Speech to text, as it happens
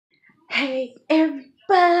Hey,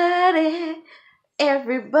 everybody,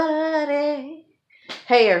 everybody.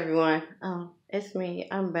 Hey, everyone. It's me.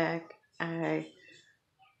 I'm back. I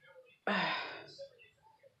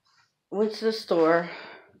went to the store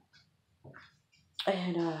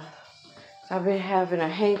and I've been having a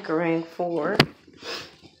hankering for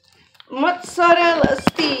mozzarella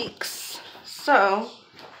sticks. So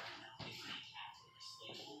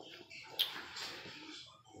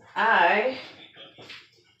I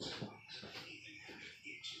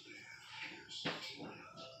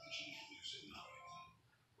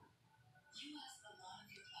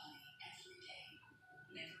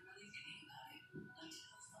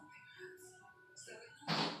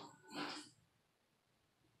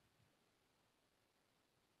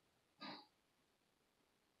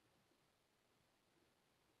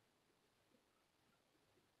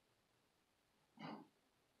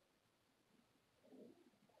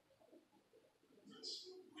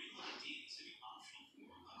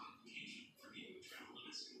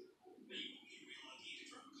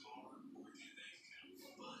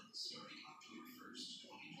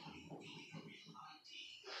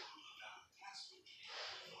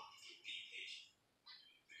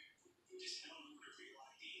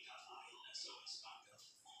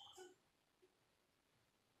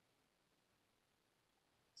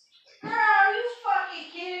Girl, are you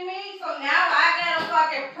fucking kidding me? So now I gotta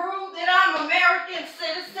fucking prove that I'm American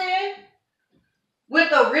citizen?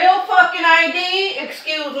 With a real fucking ID,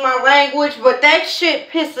 excuse my language, but that shit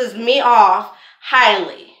pisses me off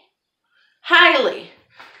highly. Highly.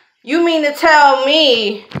 You mean to tell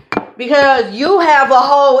me because you have a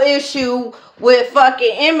whole issue with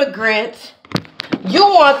fucking immigrants, you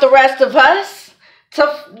want the rest of us to...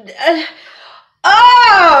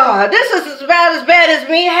 this is as bad as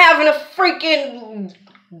me having a freaking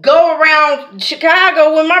go around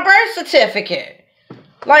Chicago with my birth certificate.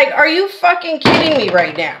 Like, are you fucking kidding me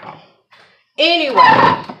right now? Anyway,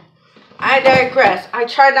 I digress. I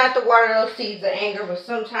try not to water those seeds of anger, but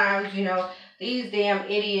sometimes, these damn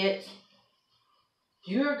idiots.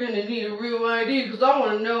 You're gonna need a real ID because I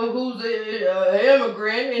want to know who's an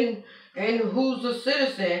immigrant and who's a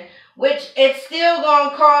citizen. Which it's still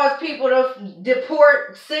gonna cause people to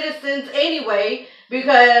deport citizens anyway,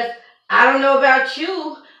 because I don't know about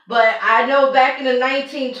you, but I know back in the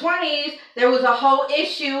 1920s, there was a whole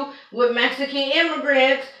issue with Mexican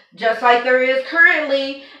immigrants, just like there is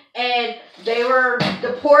currently, and they were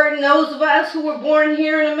deporting those of us who were born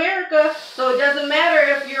here in America, so it doesn't matter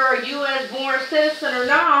if you're a U.S. born citizen or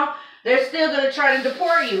not, they're still going to try to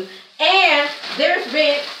deport you. And there's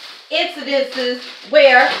been incidences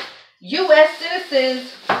where U.S.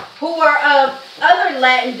 citizens who are of other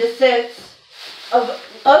Latin descents, of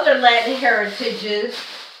other Latin heritages,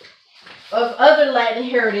 of other Latin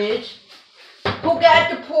heritage, who got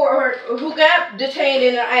detained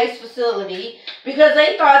in an ICE facility because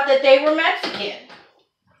they thought that they were Mexican.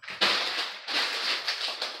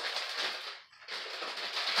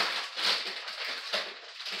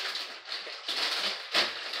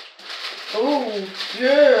 Oh,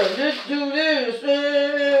 yeah, let's do this.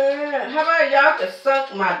 How about y'all can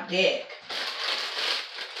suck my dick?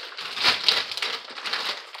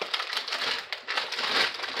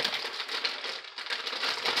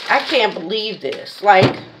 I can't believe this.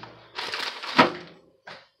 Like,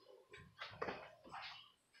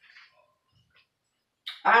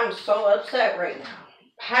 I'm so upset right now.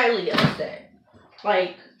 Highly upset.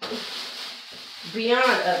 Like, beyond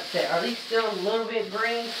upset. Are these still a little bit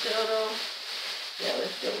green still though? Yeah, they're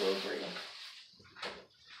still a little green.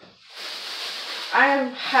 I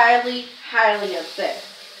am highly, highly upset.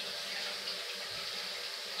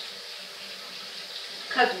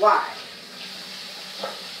 Because why?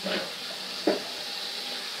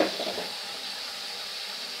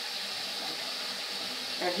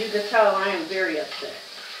 As you can tell, I am very upset.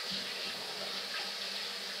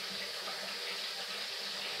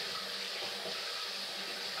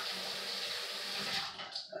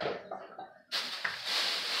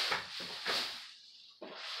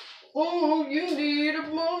 Oh, you need a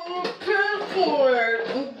passport.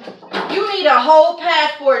 You need a whole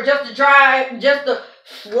passport just to drive, just to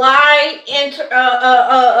fly into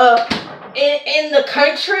in the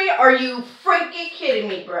country? Are you freaking kidding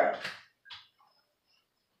me, bro?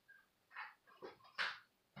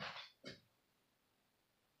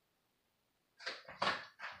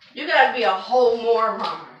 You gotta be a whole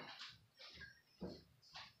moron.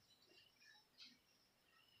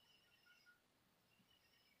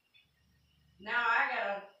 Now I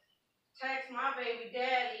gotta text my baby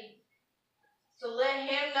daddy to let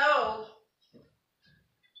him know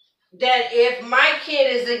that if my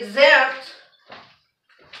kid is exempt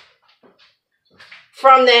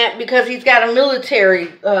from that because he's got a military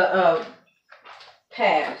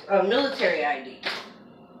pass, a military ID.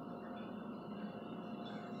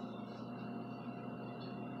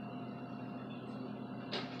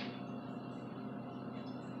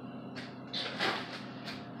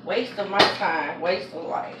 Waste of my time, waste of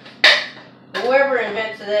life. Whoever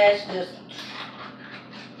invented that should just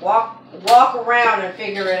walk around and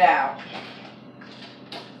figure it out.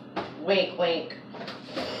 Wink, wink.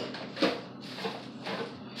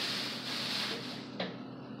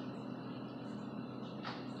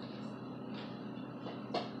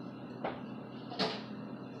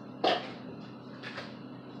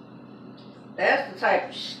 That's the type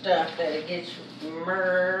of stuff that it gets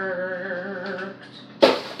murked.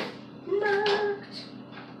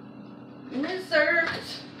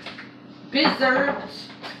 Berserked.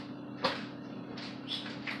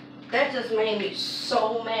 That just made me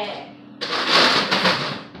so mad.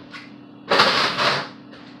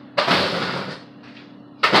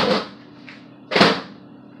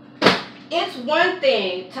 It's one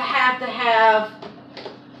thing to have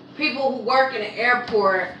people who work in the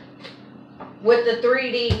airport with the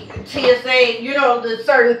 3D TSA, you know, the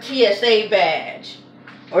certain TSA badge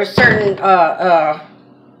or certain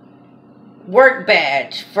work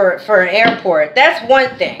badge for an airport. That's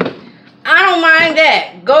one thing. I don't mind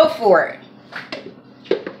that. Go for it.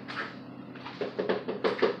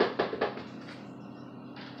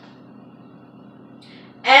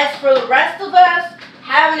 As for the rest of us,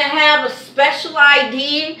 having to have a special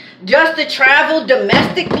ID just to travel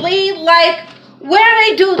domestically, like, where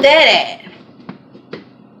they do that at?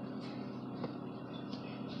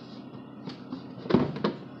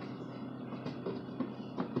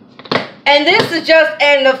 And this is just,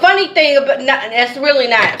 and the funny thing about, it's really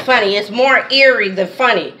not funny, it's more eerie than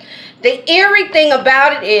funny. The eerie thing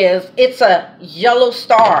about it is, it's a yellow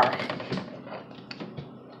star.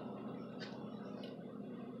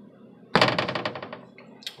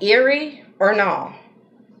 Eerie or no?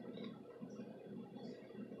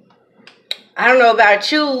 I don't know about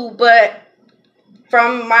you, but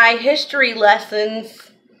from my history lessons,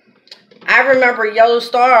 I remember yellow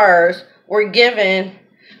stars were given.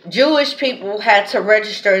 Jewish people had to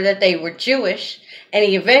register that they were Jewish, and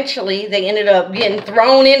eventually they ended up getting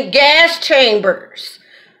thrown in gas chambers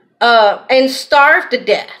and starved to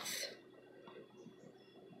death.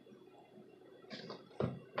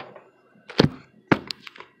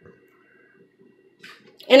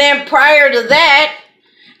 And then prior to that,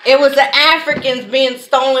 it was the Africans being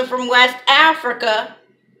stolen from West Africa.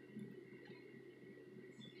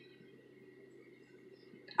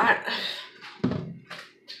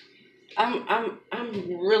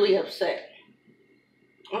 I'm really upset.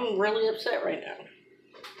 I'm really upset right now.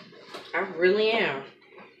 I really am.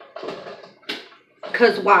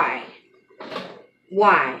 Cause why?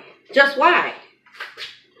 Why? Just why?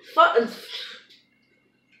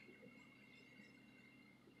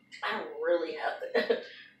 I really have to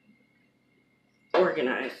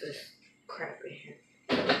organize this crap in here.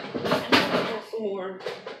 I have some more.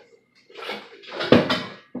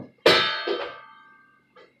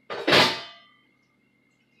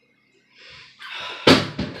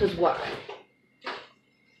 Cause why?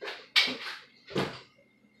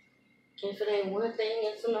 If it ain't one thing,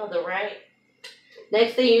 it's another, right?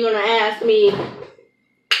 Next thing you're gonna ask me,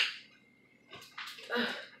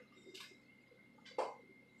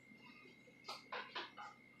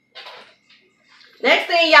 next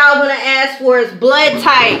thing y'all gonna ask for is blood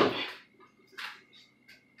type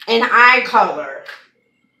and eye color,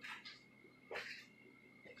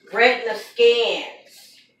 retina scans.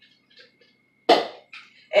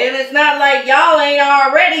 And it's not like y'all ain't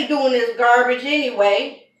already doing this garbage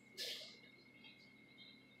anyway.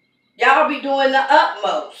 Y'all be doing the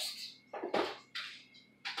utmost.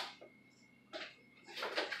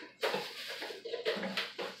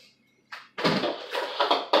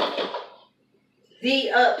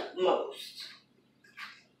 The utmost.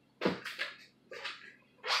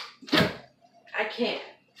 I can't.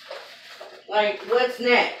 Like, what's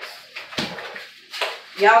next?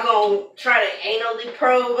 Y'all gonna try to anally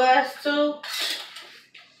probe us too?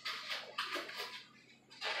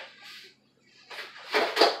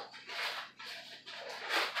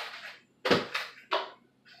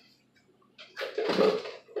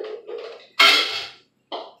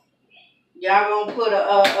 Y'all gonna put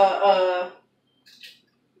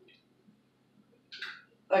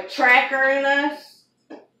a tracker in us?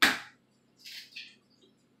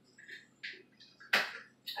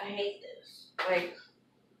 I hate this. Like,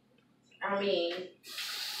 I mean,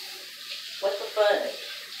 what the fuck?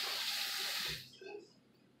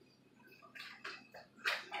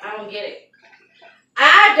 I don't get it. I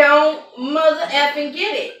I don't mother effing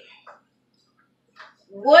get it.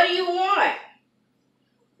 What do you want?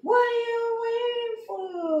 What are you waiting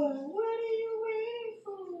for? What are you waiting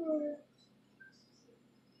for?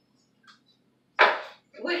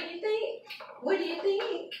 What do you think? What do you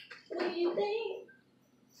think? What do you think?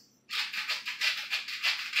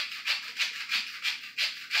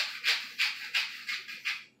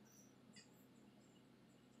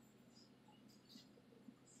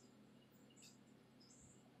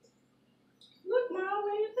 Look, Mom,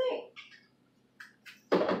 what do you think?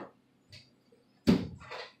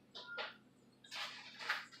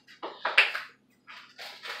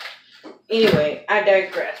 Anyway, I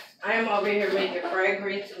digress. I am over here making fried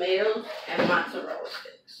green tomatoes and mozzarella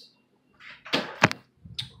sticks.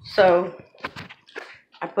 So,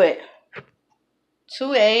 I put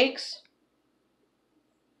 2 eggs.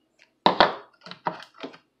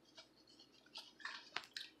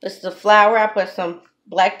 This is the flour. I put some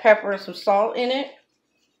black pepper and some salt in it.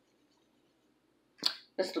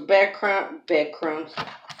 This is the breadcrumbs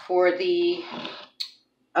for the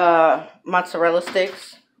mozzarella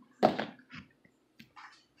sticks.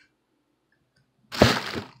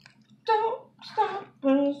 Don't stop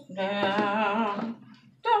us now.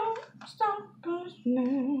 Don't stop us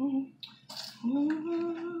now.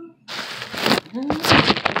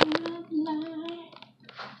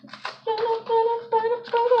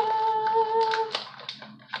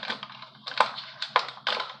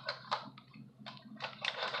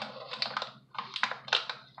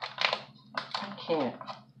 I can't.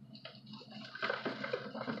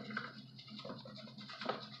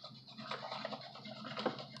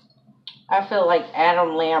 I feel like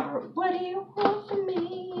Adam Lambert. What do you want from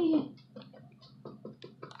me?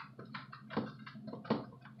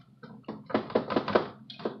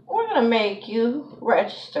 We're gonna make you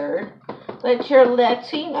registered that you're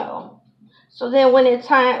Latino. So then when it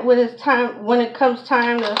comes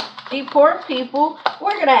time to deport people,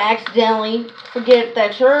 we're gonna accidentally forget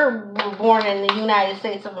that you're born in the United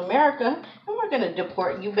States of America, and we're gonna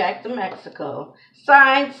deport you back to Mexico.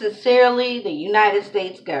 Signed, sincerely, the United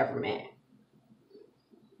States government.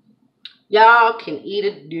 Y'all can eat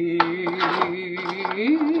a dick.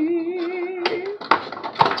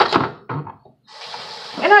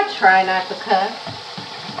 And I try not to cuss.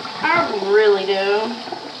 I really do.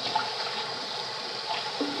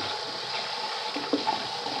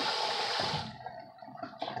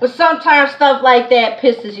 But sometimes stuff like that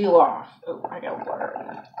pisses you off. Oh, I got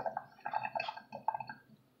water.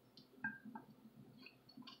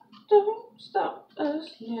 Don't stop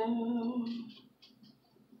us now.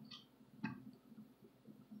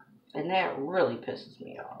 And that really pisses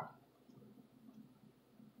me off.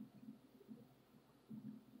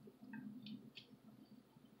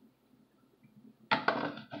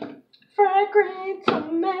 Fried green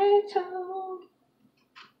tomato.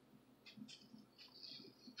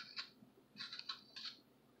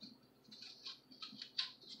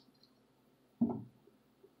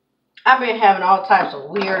 I've been having all types of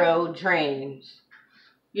weirdo dreams.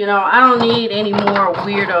 You know, I don't need any more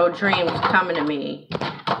weirdo dreams coming to me.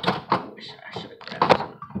 I wish I should have grabbed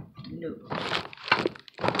some noodles.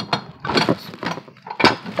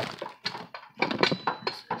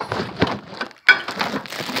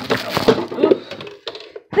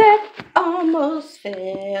 That almost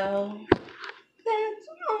fell. That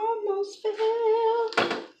almost fell.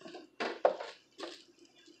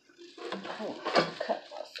 Oh, I cut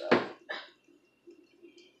myself.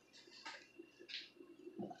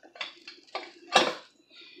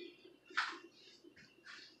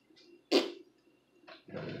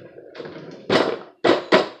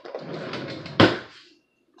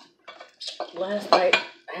 Last night,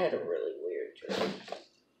 I had a really weird dream.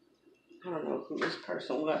 I don't know who this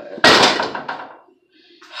person was.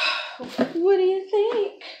 What do you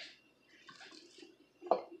think?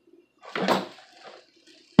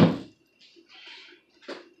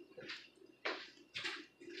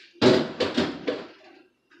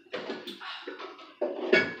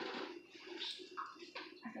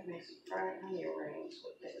 I can make some fried onion rings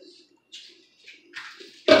with this.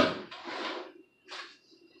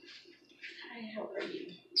 Hi, how are you?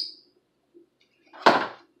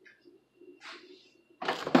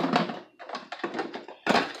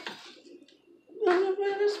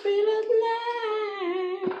 At the speed of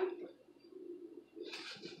light.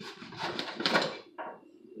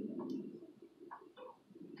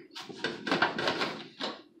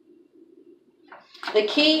 The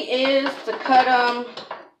key is to cut them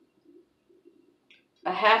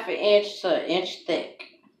a ½ inch to 1 inch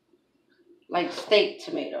thick, like steak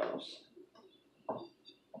tomatoes.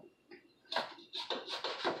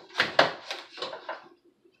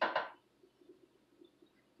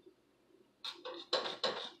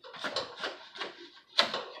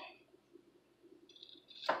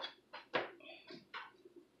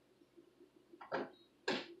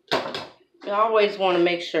 You always want to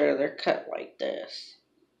make sure they're cut like this.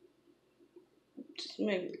 Just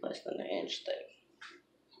maybe less than an inch thick.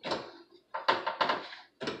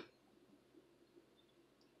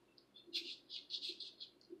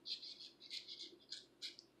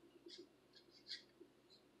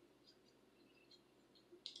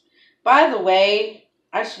 By the way,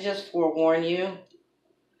 I should just forewarn you.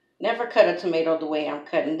 Never cut a tomato the way I'm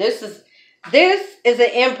cutting. This is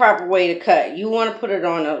an improper way to cut. You want to put it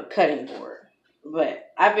on a cutting board.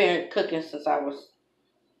 But I've been cooking since I was,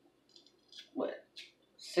 what,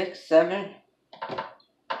 6, 7?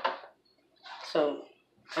 So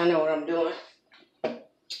I know what I'm doing.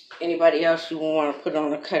 Anybody else, you want to put it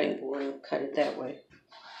on a cutting board and cut it that way.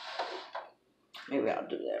 Maybe I'll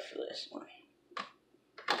do that for this one.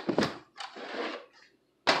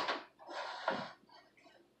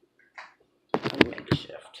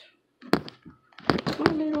 Makeshift.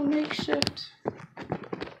 My little makeshift.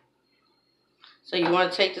 So you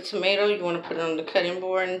want to take the tomato, you want to put it on the cutting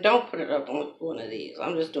board, and don't put it up on one of these.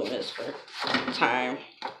 I'm just doing this for time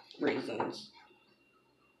reasons.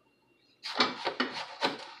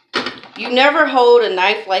 You never hold a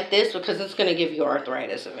knife like this because it's going to give you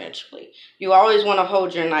arthritis eventually. You always want to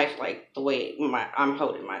hold your knife like the way I'm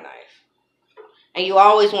holding my knife. And you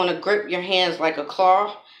always want to grip your hands like a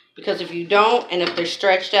claw, because if you don't, and if they're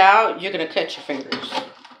stretched out, you're going to cut your fingers.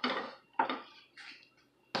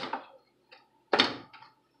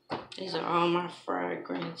 These are all my fried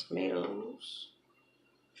green tomatoes.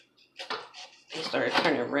 They started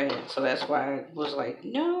turning red, so that's why I was like,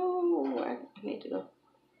 no, I need to go.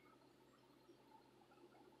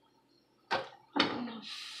 What the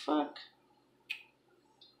fuck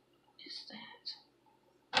is that?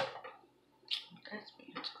 That's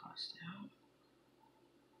being tossed out.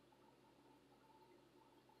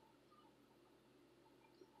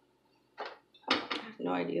 I have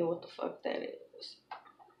no idea what the fuck that is.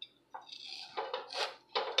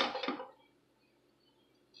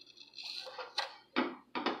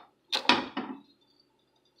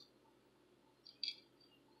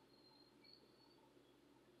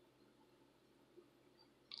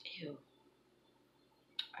 Ew.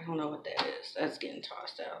 I don't know what that is. That's getting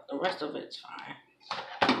tossed out. The rest of it's fine.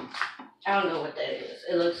 I don't know what that is.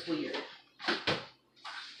 It looks weird.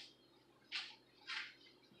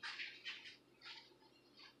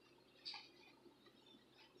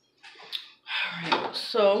 Alright,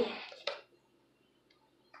 so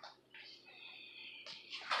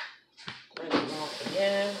bring them off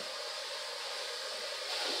again.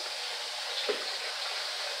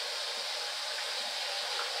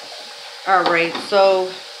 Alright, so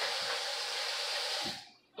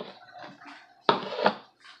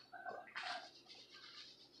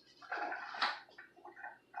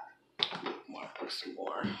some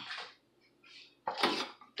more.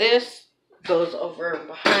 This goes over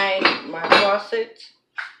behind my faucet.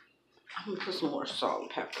 I'm gonna put some more salt and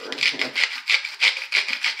pepper in here.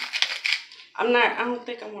 I don't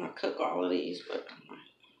think I want to cook all of these, but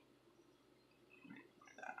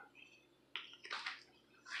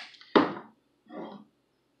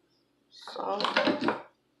salt.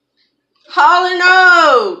 Hall &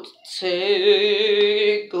 Oates,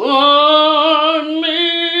 take on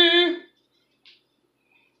me.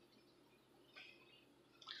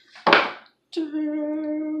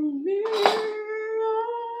 Turn me on.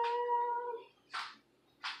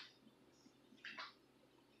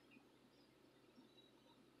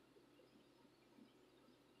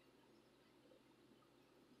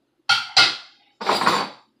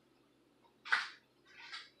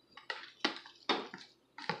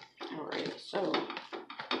 Alright, so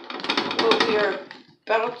what we are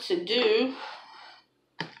about to do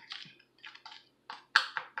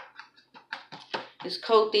is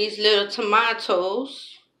coat these little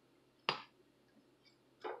tomatoes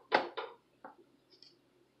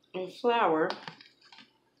in flour.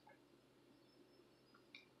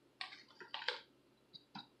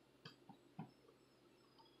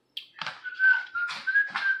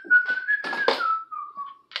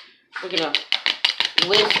 We're gonna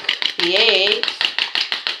whisk the eggs.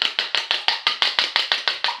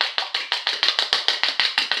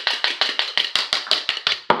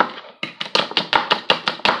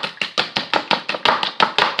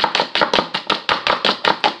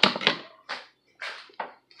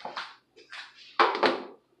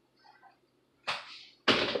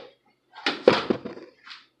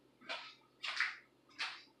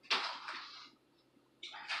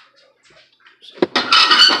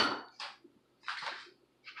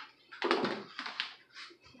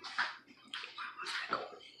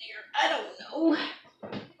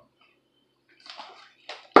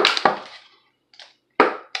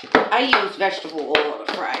 I use vegetable oil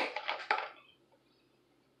to fry it.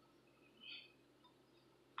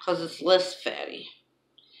 Because it's less fatty.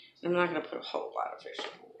 I'm not going to put a whole lot of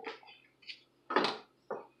vegetable oil.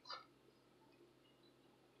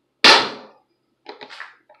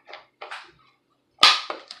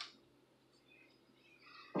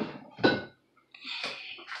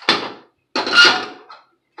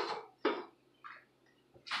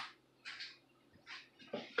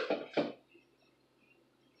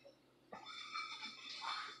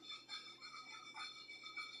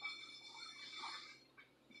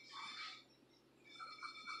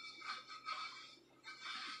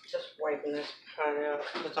 Just wiping this pot out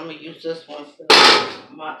because I'm going to use this one for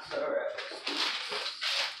the mozzarella.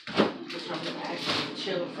 Which I'm going to actually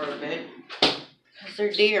chill for a bit because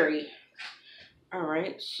they're dairy.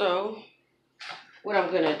 Alright, so what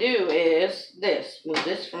I'm going to do is this. Move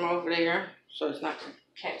this from over there so it's not going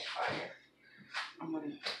to catch fire. I'm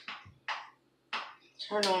going to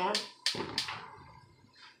turn on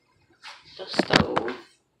the stove.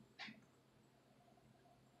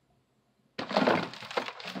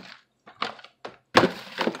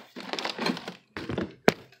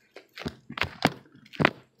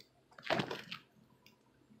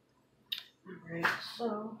 Alright,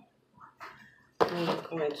 so I'm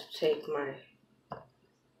going to take my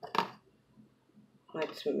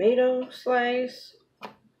tomato slice,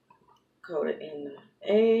 coat it in the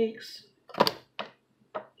eggs.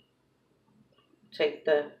 Take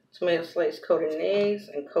the tomato slice, coat it in eggs,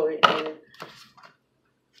 and coat it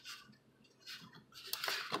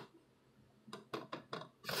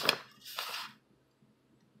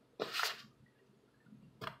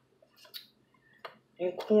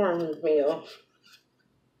in cornmeal.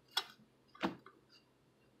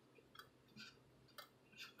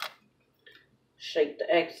 Shake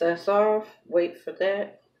the excess off. Wait for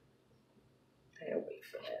that. And wait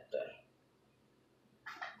for that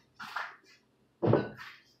to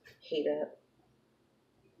heat up.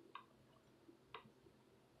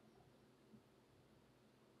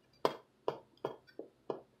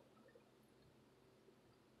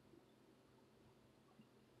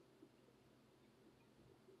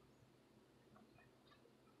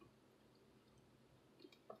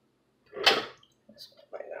 This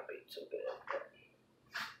might not be too good.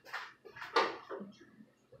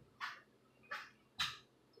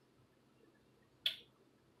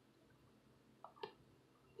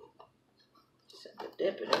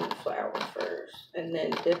 Dip it in the flour first, and then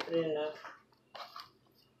dip it in the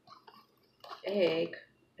egg,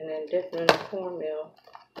 and then dip it in the cornmeal.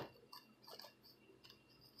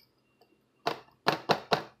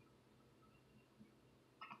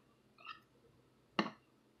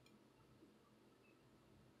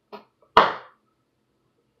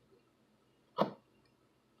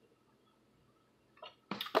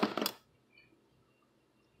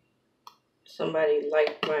 Somebody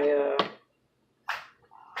liked my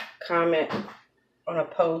comment on a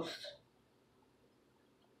post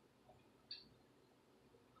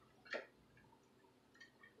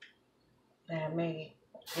that I made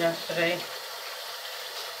yesterday.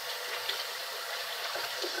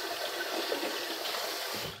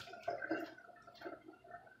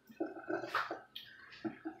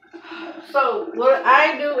 So what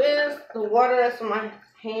I do is the water that's in my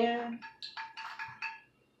hand,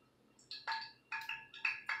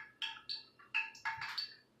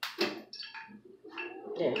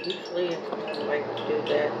 yeah, usually I like to do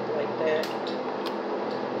that like that.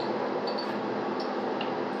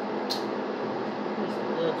 It's a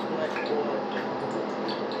little too much water.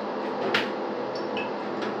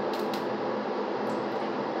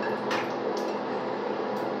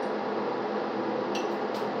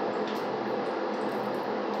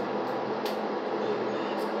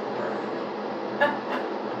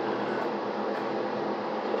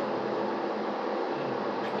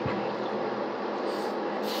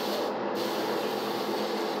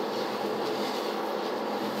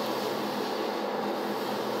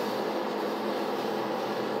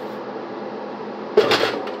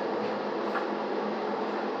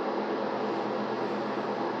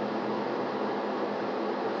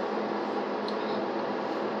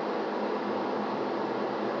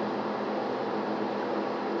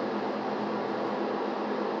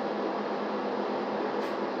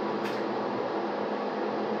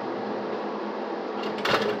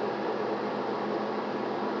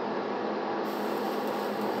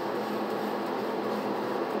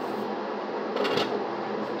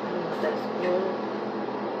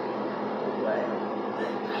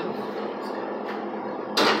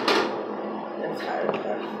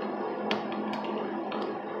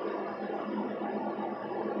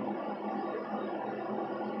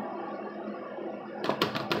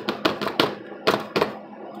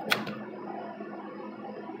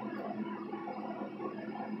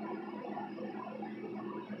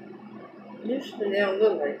 Usually they don't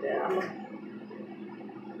look like that.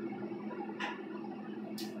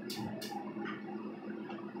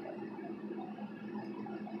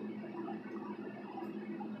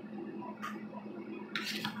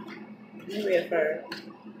 Maybe if I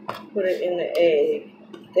put it in the egg,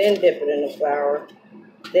 then dip it in the flour,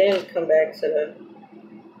 then come back to the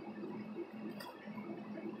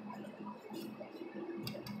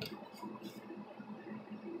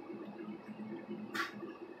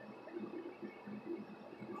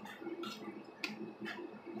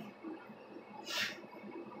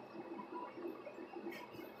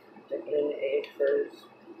dip it in the egg first,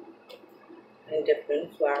 and dip it in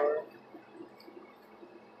the flour.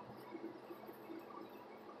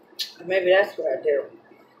 Maybe that's what I do.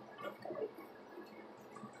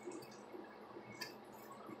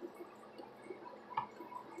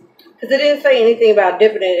 Because it didn't say anything about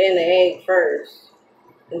dipping it in the egg first,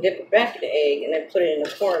 and dip it back in the egg, and then put it in the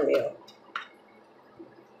cornmeal.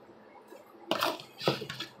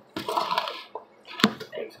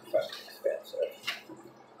 Eggs are fucking expensive.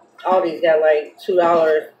 All these got like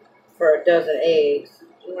 $2 for a dozen eggs.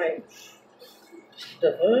 I'm like,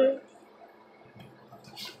 the fuck?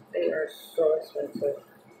 They are so expensive.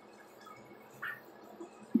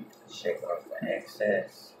 Shake off the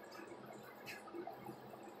excess.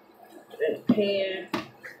 Put it in the pan.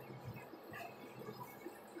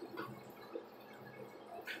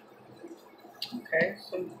 Okay,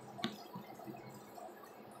 so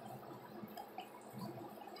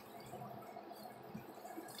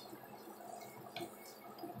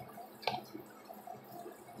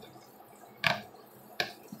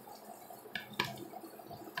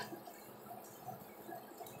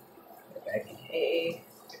back in the egg.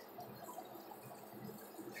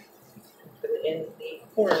 Put it in the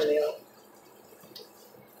cornmeal.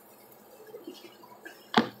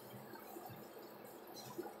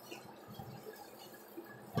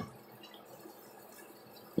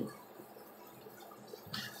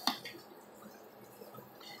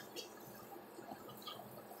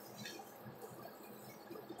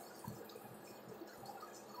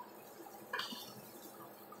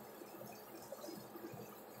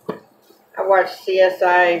 I watched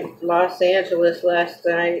CSI Los Angeles last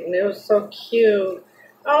night, and it was so cute.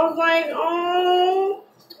 I was like, oh,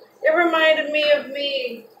 it reminded me of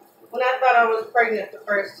me when I thought I was pregnant the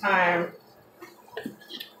first time.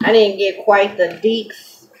 I didn't get quite the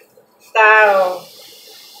Deeks style,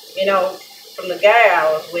 you know, from the guy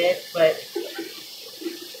I was with, but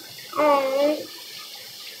oh.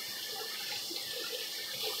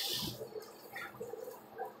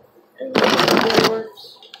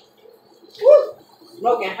 Woo!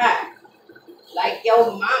 Smoking hot. Like your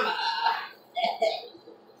mama.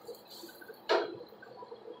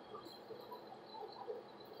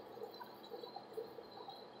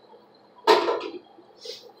 I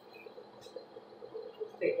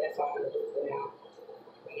think that's all I'm going to do for now.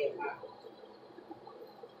 Get my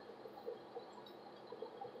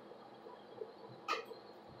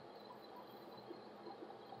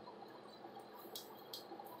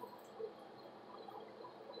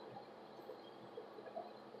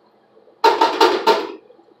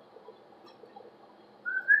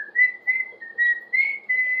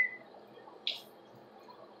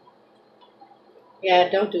yeah,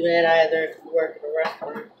 don't do that either if you work in a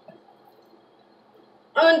restaurant.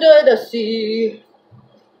 Under the sea.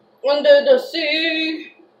 Under the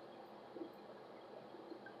sea.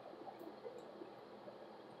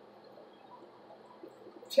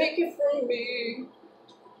 Take it from me.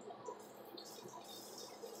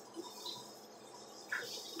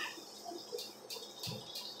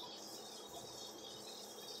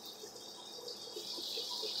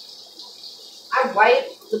 I wipe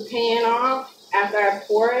the pan off after I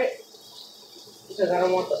pour it because I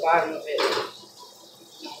don't want the bottom of it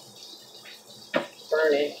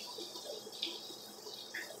burning.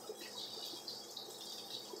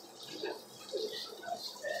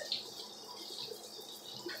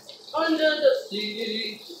 Under the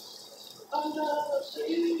sea. Under the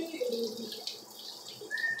sea.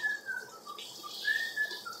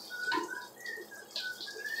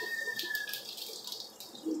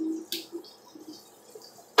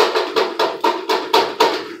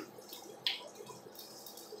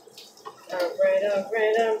 Alright.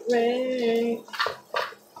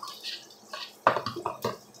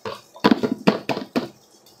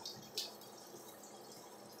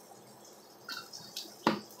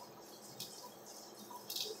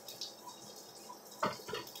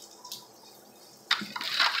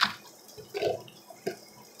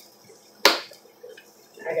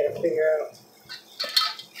 I gotta figure out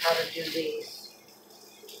how to do these.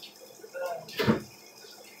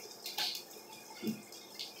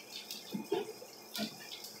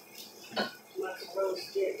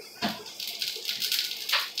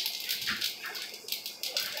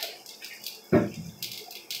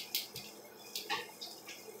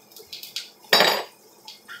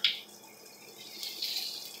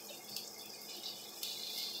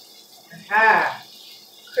 Ah,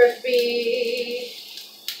 crispy,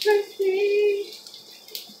 crispy.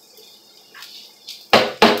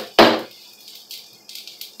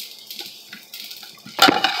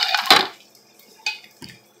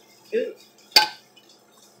 Ooh.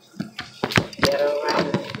 Get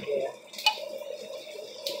around here.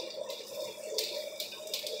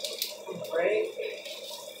 Right?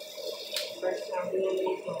 First time doing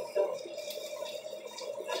these myself.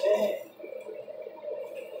 Not bad.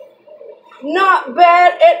 Not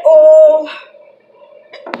bad at all.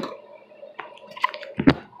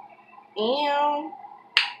 And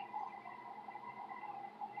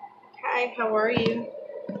hi, how are you?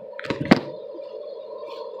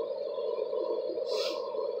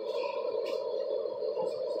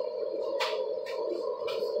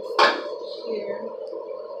 Here.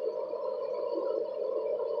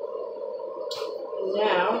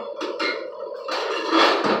 Now,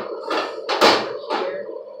 here.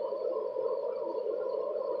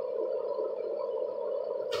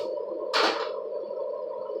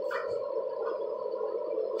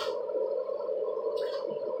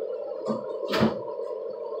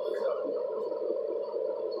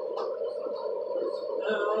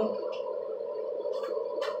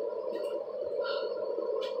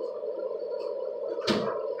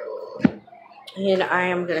 And I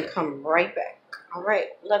am gonna come right back. All right,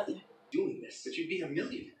 love you. Doing this, but you'd be a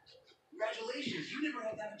millionaire. Congratulations, you never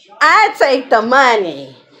had that job. I take the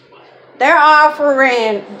money. They're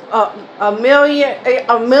offering a $1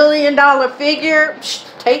 million figure.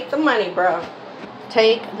 Take the money, bro.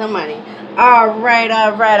 Take the money. All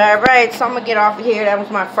right. So I'm gonna get off of here. That was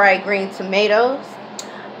my fried green tomatoes.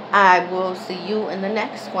 I will see you in the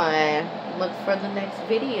next one. Look for the next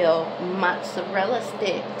video. Mozzarella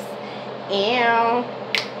sticks. And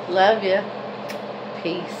love you.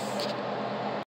 Peace.